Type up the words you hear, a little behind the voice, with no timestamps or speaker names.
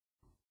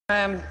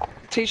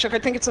Taoiseach, I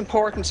think it's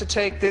important to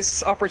take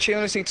this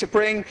opportunity to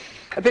bring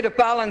a bit of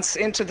balance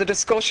into the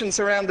discussions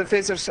around the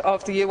visit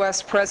of the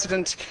US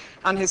President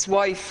and his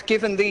wife,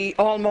 given the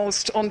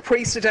almost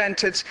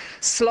unprecedented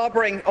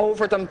slobbering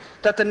over them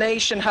that the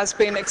nation has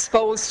been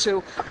exposed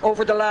to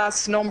over the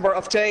last number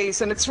of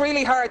days. And it's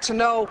really hard to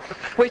know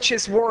which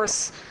is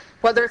worse,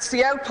 whether it's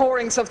the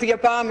outpourings of the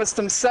Obamas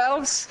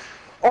themselves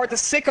or the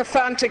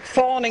sycophantic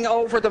fawning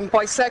over them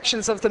by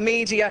sections of the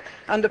media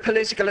and the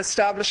political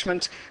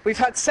establishment. We've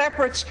had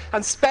separate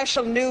and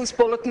special news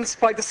bulletins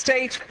by the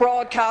state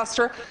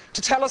broadcaster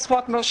to tell us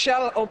what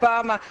Michelle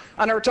Obama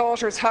and her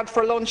daughters had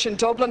for lunch in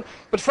Dublin,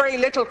 but very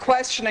little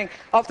questioning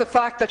of the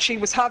fact that she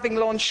was having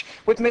lunch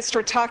with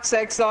Mr. Tax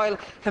Exile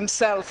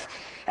himself.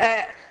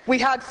 We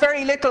had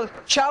very little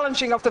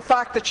challenging of the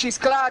fact that she's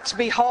glad to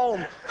be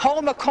home,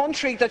 a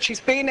country that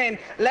she's been in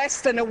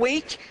less than a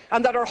week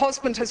and that her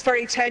husband has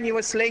very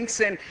tenuous links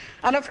in.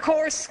 And of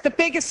course, the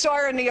biggest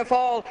irony of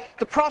all,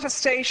 the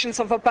protestations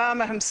of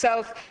Obama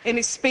himself in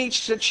his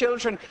speech to the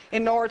children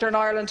in Northern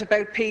Ireland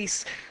about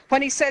peace,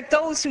 when he said,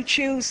 "Those who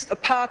choose the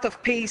path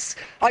of peace,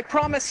 I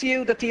promise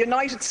you that the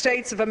United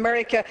States of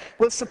America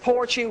will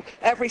support you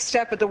every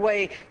step of the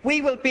way.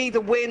 We will be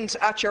the wind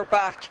at your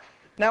back."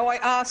 Now I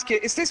ask you,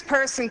 is this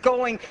person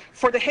going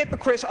for the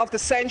Hypocrite of the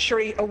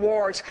Century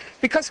award?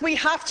 Because we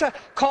have to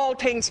call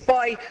things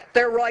by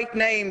their right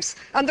names.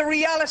 And the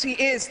reality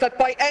is that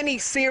by any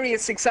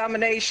serious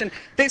examination,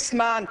 this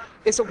man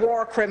is a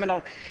war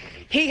criminal.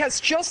 He has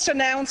just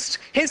announced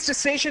his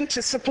decision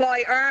to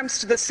supply arms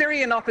to the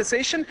Syrian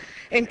opposition,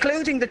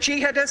 including the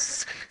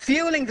jihadists,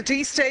 fuelling the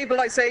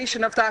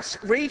destabilisation of that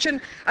region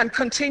and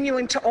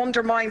continuing to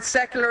undermine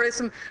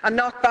secularism and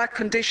knock back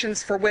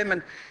conditions for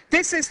women.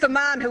 This is the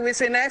man who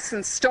is in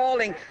essence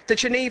stalling the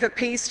Geneva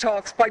peace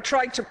talks by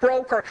trying to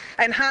broker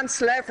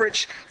enhanced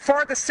leverage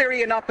for the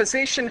Syrian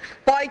opposition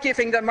by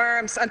giving them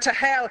arms, and to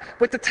hell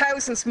with the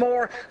thousands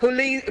more who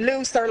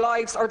lose their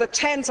lives, or the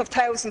tens of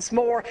thousands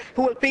more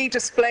who will be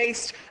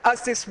displaced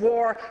as this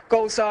war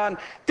goes on.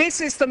 This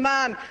is the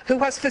man who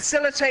has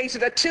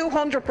facilitated a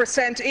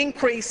 200%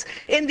 increase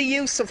in the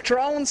use of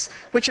drones,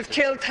 which have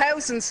killed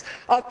thousands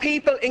of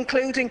people,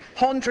 including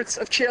hundreds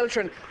of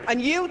children.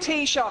 And you,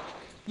 Taoiseach,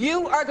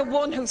 you are the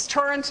one who's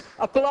turned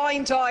a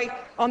blind eye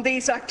on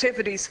these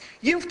activities.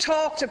 You've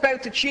talked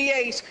about the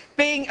G8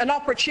 being an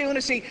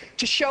opportunity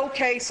to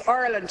showcase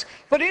Ireland.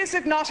 But is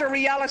it not a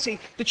reality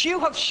that you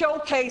have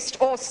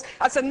showcased us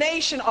as a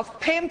nation of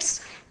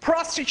pimps,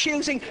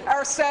 prostituting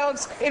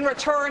ourselves in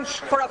return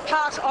for a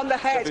pat on the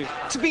head?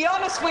 To be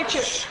honest with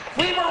you,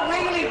 we were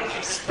really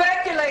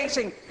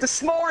speculating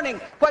this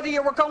morning whether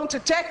you were going to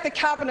deck the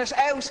cabinet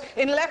out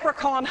in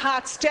leprechaun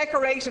hats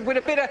decorated with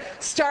a bit of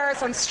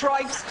stars and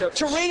stripes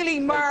to really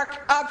mark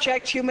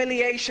abject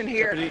humiliation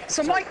here.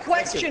 So my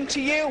question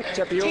to you,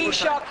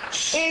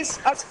 Taoiseach, is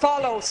as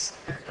follows.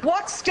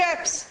 What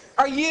steps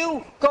are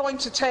you going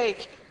to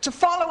take to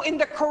follow in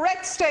the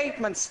correct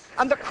statements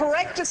and the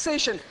correct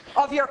decision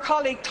of your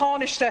colleague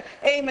Taoiseach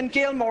Eamon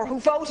Gilmore, who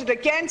voted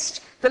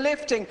against the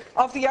lifting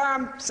of the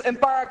arms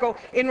embargo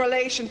in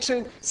relation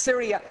to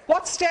Syria?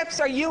 What steps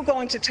are you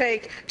going to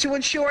take to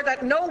ensure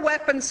that no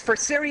weapons for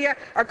Syria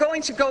are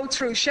going to go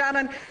through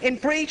Shannon in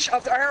breach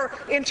of our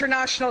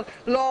international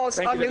laws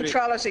on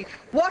neutrality?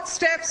 What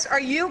steps are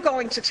you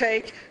going to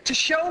take to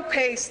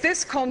showcase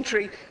this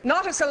country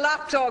not as a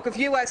lapdog of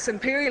US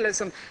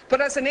imperialism,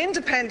 but as an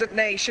independent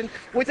nation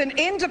with an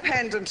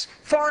independent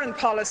foreign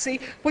policy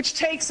which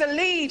takes a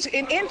lead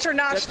in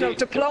international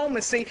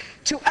diplomacy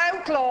to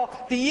outlaw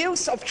the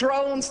use of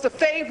drones, the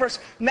favourite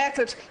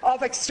method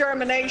of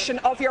extermination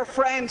of your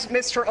friend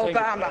Mr.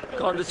 Obama?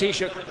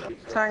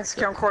 Thanks,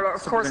 Ceann Comhairle.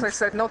 Of course I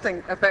said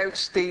nothing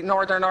about the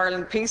Northern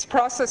Ireland peace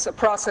process, a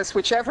process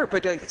which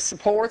everybody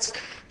supports,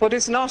 but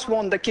is not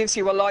one that gives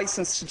you a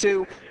licence to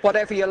do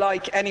whatever you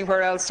like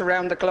anywhere else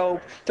around the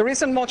globe. There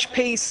isn't much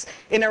peace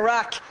in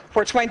Iraq,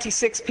 where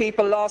 26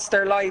 people lost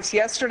their lives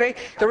yesterday.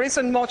 There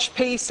isn't much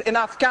peace in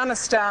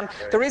Afghanistan.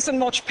 There isn't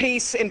much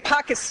peace in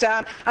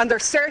Pakistan, and there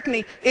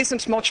certainly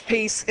isn't much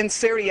peace in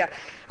Syria.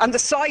 And the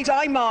side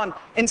I'm on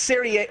in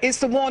Syria is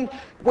the one,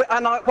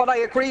 and what I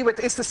agree with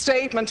is the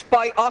statement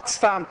by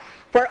Oxfam,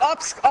 where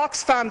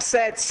Oxfam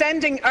said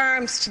sending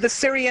arms to the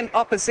Syrian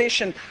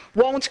opposition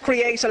won't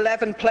create a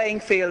level playing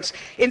field.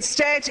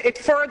 Instead, it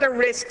further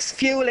risks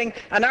fueling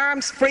an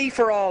arms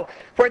free-for-all,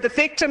 where the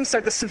victims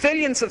are the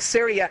civilians of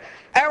Syria.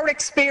 Our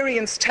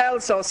experience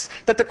tells us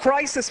that the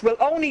crisis will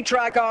only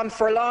drag on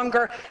for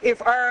longer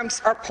if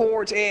arms are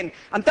poured in.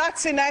 And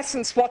that's in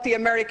essence what the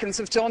Americans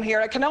have done here.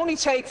 I can only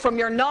take from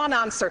your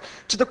non-answer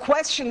to the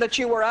question that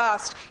you were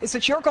asked is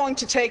that you're going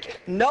to take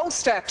no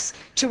steps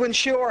to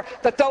ensure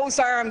that those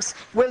arms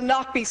will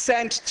not be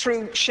sent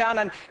through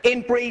Shannon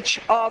in breach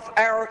of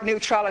our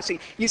neutrality.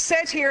 You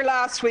said here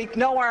last week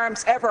no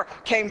arms ever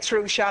came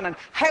through Shannon.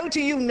 How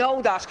do you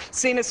know that,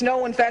 seeing as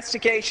no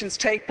investigations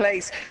take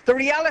place? The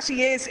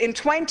reality is, in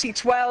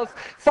 2012,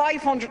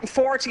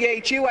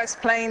 548 US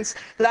planes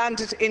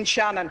landed in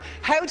Shannon.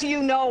 How do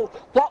you know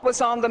what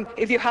was on them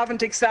if you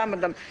haven't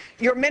examined them?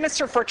 Your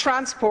Minister for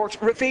Transport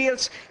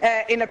revealed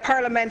in a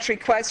parliamentary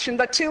question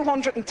that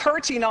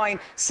 239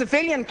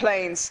 civilian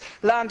planes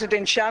landed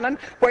in Shannon,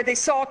 where they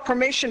sought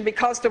permission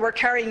because they were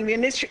carrying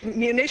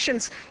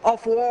munitions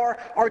of war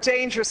or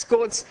dangerous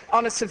goods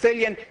on a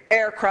civilian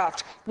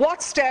aircraft.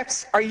 What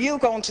steps are you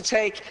going to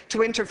take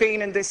to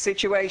intervene in this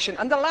situation?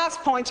 And the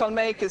last point I'll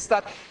make is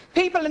that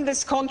people in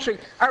this country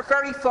are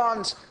very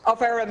fond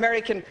of our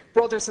American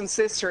brothers and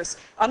sisters,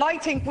 and I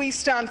think we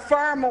stand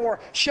far more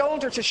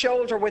shoulder to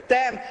shoulder with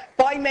them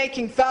by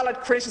making valid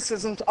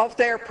criticisms of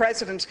their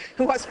president,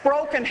 who has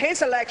broken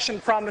his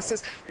election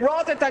promises,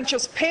 rather than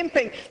just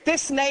pimping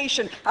this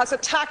nation as a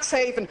tax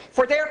haven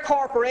for their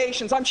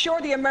corporations. I'm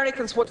sure the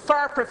Americans would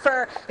far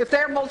prefer if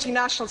their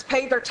multinationals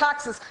paid their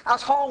taxes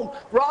at home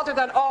rather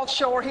than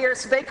offshore here,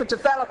 so they could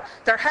develop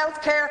their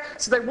health care,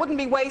 so they wouldn't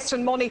be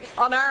wasting money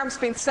on arms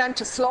being sent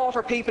to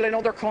slaughter people in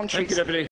other countries.